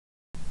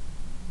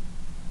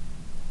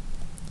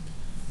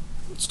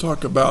Let's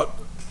talk about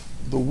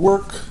the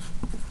work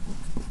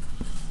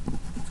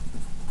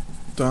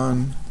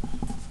done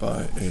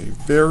by a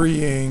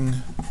varying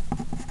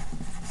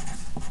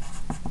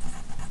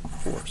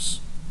force.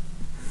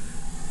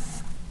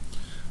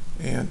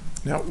 And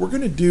now we're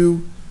going to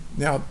do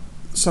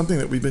something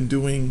that we've been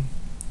doing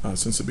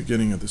since the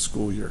beginning of the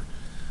school year.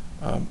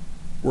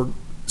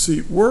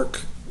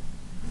 Work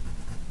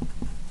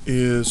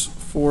is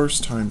force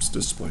times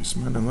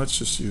displacement, and let's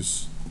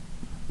just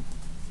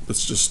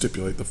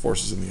stipulate the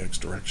forces in the x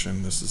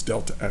direction. This is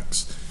delta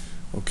x,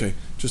 okay,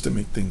 just to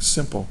make things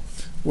simple.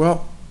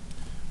 Well,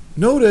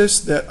 notice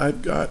that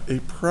I've got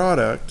a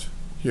product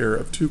here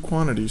of two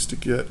quantities to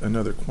get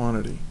another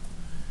quantity.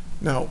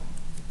 Now,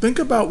 think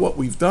about what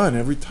we've done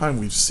every time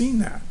we've seen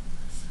that.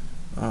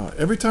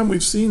 Every time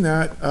we've seen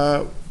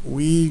that,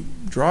 we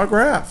draw a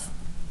graph.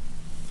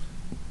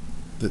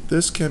 That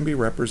this can be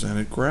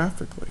represented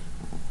graphically.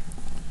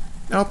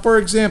 Now, for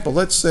example,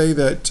 let's say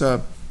that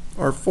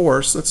our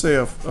force, let's say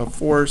a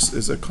force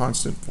is a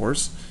constant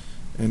force,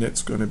 and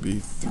it's going to be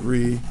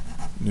 3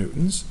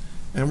 newtons,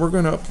 and we're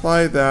going to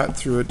apply that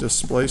through a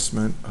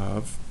displacement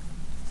of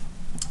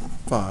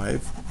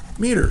 5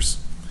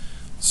 meters.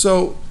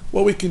 So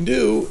what we can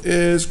do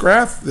is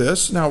graph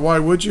this. Now, why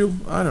would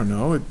you? I don't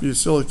know. It'd be a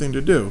silly thing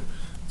to do.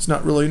 It's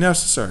not really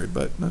necessary,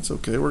 but that's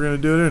okay. We're going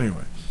to do it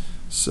anyway.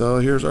 So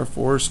here's our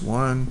force,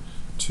 1,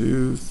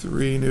 2,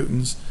 3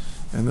 newtons.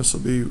 And this will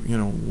be,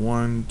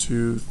 1,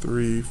 2,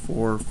 3,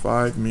 4,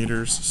 5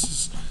 meters. This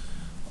is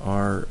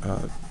our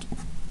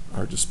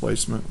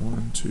displacement,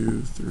 1,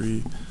 2,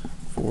 3,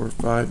 4,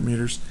 5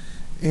 meters.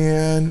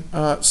 And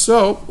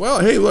well,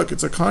 hey, look,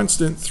 it's a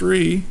constant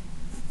 3.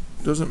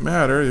 Doesn't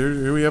matter.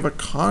 Here we have a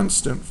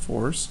constant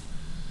force.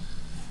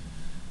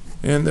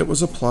 And that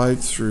was applied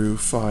through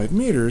 5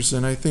 meters.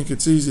 And I think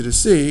it's easy to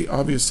see,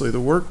 obviously, the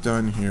work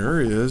done here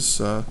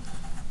is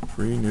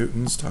 3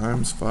 newtons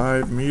times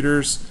 5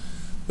 meters.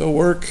 The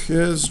work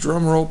is,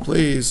 drum roll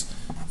please,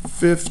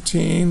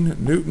 15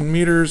 newton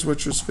meters,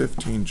 which is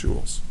 15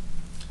 joules.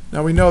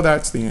 Now we know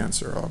that's the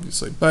answer,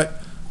 obviously,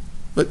 but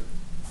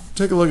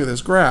take a look at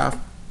this graph.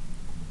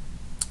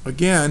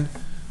 Again,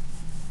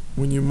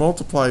 when you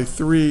multiply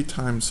 3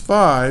 times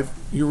 5,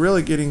 you're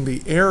really getting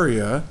the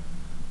area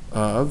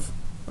of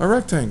a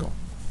rectangle.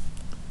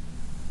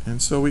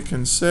 And so we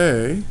can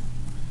say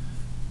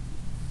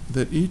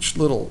that each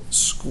little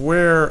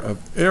square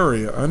of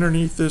area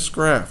underneath this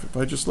graph, if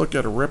I just look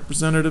at a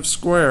representative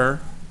square,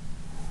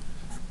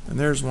 and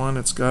there's one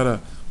that's got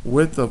a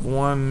width of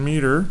 1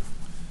 meter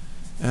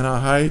and a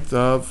height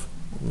of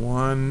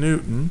 1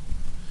 newton.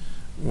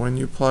 When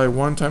you apply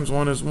 1 times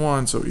 1 is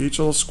 1, so each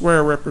little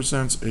square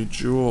represents a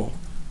joule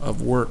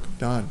of work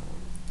done.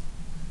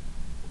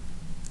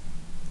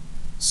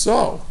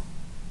 So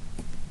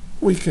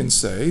we can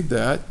say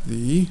that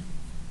the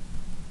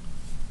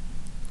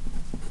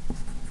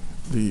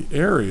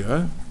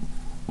area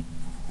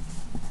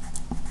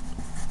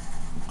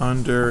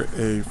under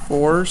a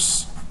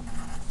force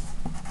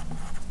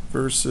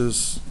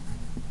versus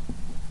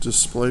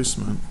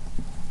displacement,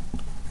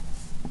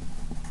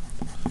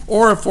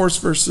 or a force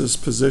versus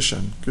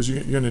position, because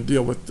you're going to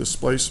deal with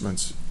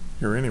displacements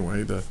here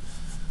anyway. The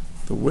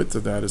width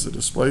of that is a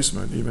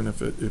displacement. Even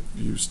if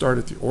you start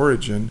at the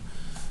origin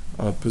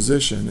of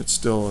position, it's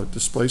still a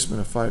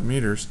displacement of 5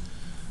 meters.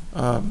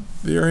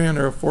 The area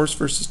under a force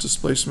versus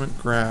displacement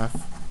graph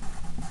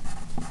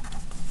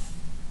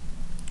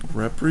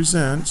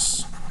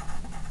represents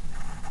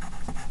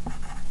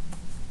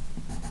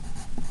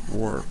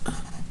work.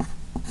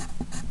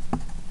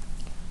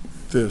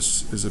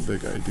 This is a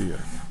big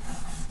idea.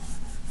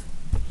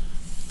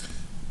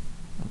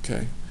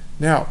 Okay.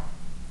 Now,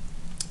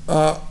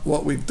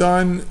 what we've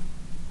done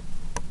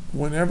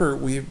whenever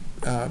we've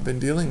been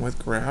dealing with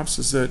graphs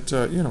is that,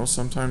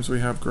 sometimes we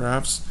have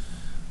graphs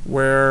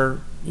where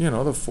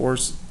the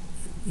force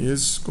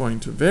is going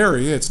to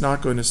vary. It's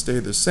not going to stay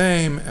the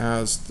same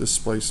as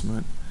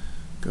displacement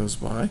goes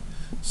by.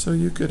 So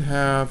you could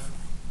have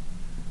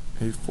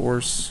a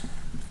force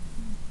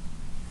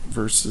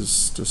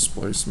versus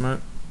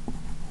displacement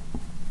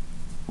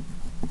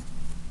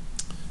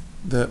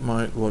that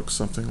might look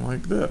something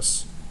like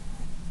this.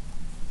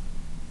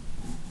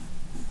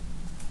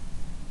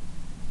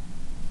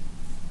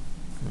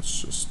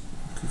 Let's just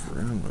goof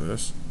around with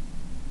this.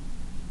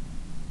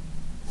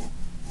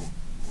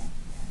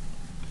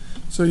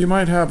 So you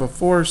might have a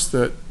force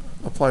that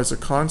applies a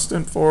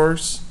constant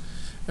force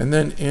and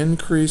then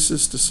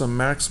increases to some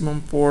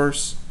maximum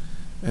force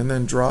and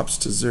then drops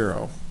to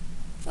 0.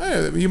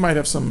 You might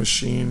have some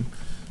machine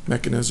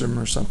mechanism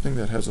or something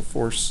that has a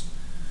force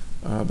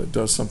that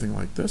does something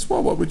like this.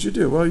 Well, what would you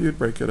do? Well, you'd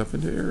break it up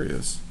into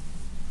areas.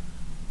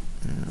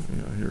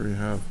 And here we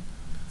have,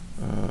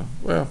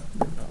 well,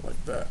 not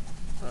like that.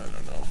 I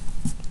don't know.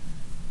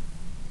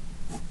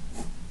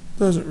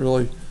 Doesn't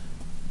really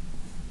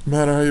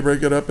matter how you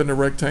break it up into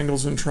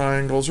rectangles and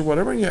triangles or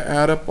whatever, and you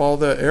add up all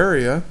the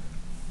area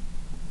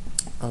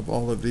of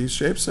all of these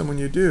shapes, and when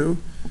you do,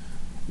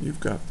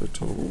 you've got the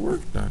total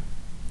work done.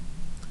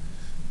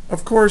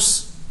 Of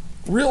course,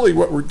 really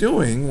what we're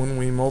doing when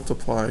we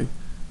multiply,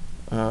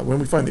 when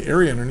we find the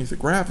area underneath the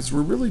graph, is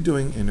we're really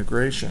doing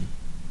integration.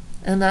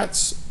 And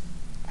that's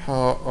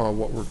how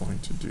what we're going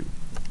to do.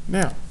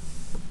 Now,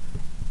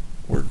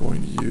 we're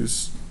going to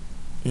use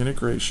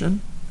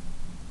integration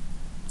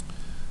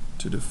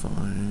to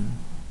define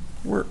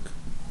work.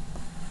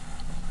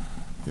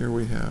 Here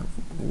we have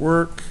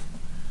work,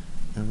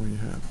 and we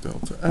have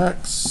delta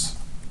x,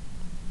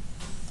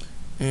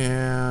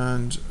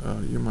 and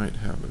you might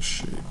have a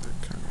shape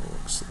that kind of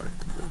looks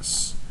like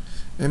this.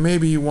 And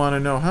maybe you want to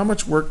know how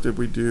much work did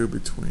we do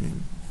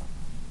between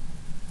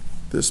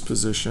this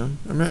position.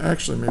 I mean,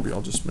 actually, maybe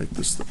I'll just make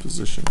this the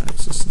position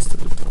axis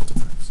instead of delta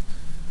x.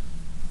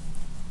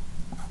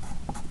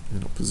 You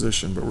know,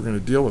 position, but we're going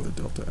to deal with a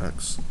delta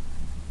x.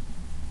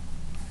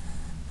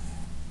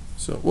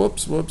 So,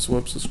 whoops,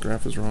 this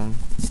graph is wrong.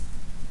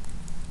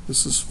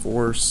 This is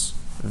force,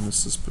 and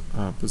this is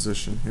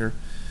position here.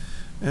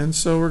 And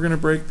so we're going to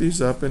break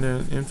these up in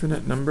an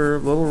infinite number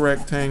of little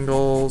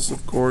rectangles,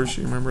 of course,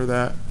 you remember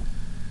that.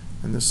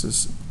 And this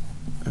is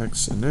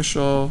x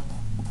initial,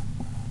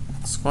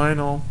 x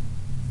final.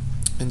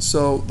 And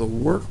so the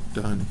work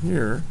done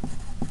here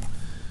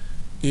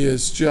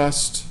is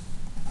just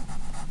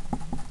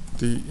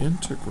the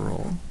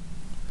integral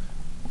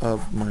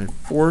of my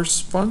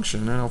force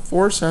function. Now,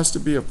 force has to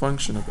be a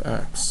function of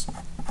x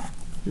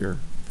here,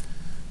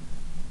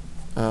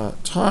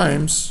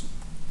 times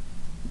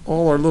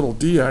all our little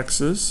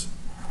dx's,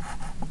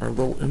 our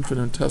little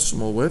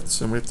infinitesimal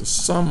widths, and we have to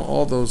sum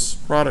all those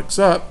products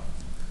up,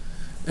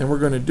 and we're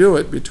going to do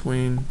it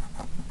between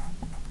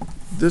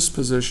this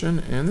position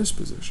and this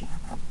position.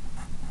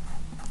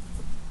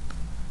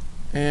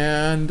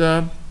 And,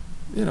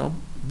 you know,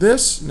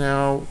 this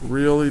now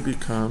really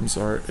becomes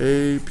our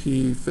AP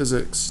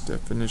Physics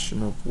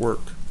definition of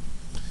work.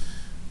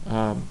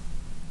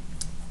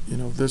 You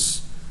know,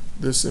 this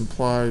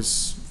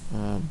implies,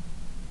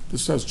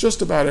 this has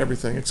just about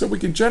everything, except we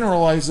can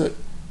generalize it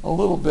a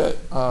little bit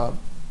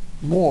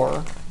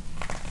more.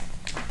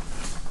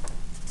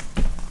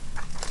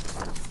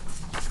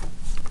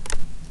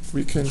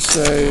 We can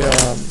say,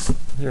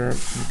 here,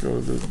 let me go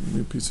to the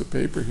new piece of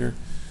paper here.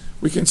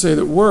 We can say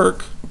that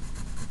work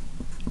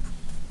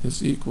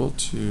is equal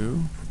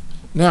to,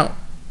 now,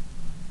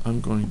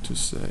 I'm going to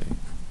say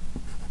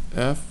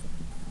F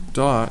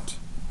dot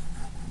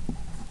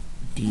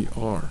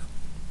dr.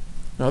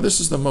 Now, this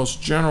is the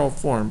most general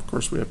form. Of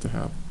course, we have to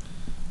have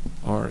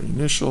R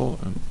initial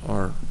and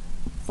R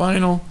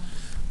final,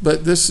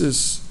 but this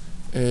is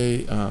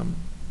a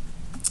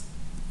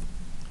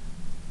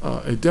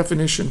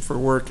definition for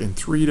work in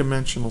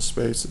three-dimensional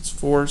space. It's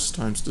force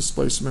times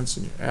displacements,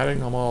 and you're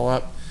adding them all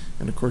up,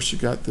 and of course you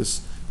got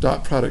this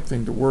dot product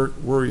thing to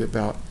worry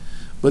about.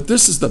 But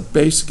this is the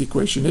basic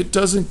equation. It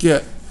doesn't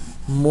get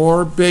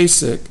more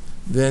basic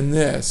than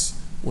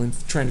this when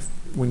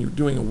you're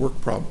doing a work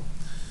problem.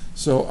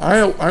 So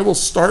I will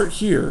start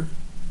here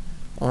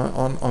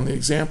on the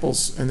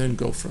examples and then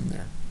go from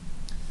there.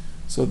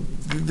 So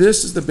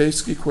this is the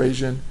basic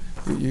equation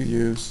that you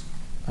use.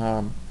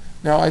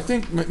 Now, I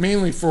think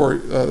mainly for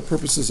the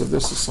purposes of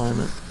this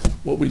assignment,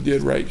 what we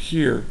did right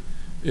here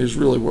is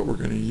really what we're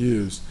going to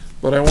use.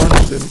 But I want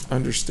you to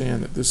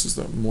understand that this is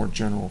the more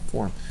general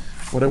form.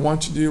 What I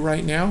want you to do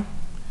right now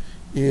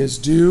is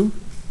do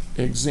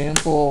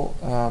example,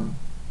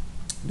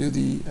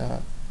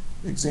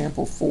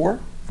 example 4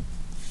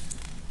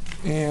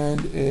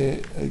 and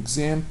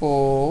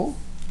example,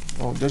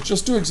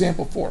 just do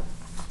example 4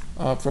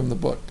 from the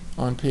book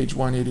on page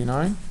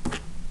 189.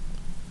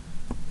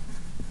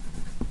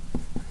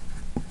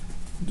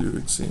 Do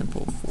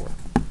example 4.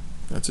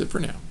 That's it for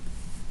now.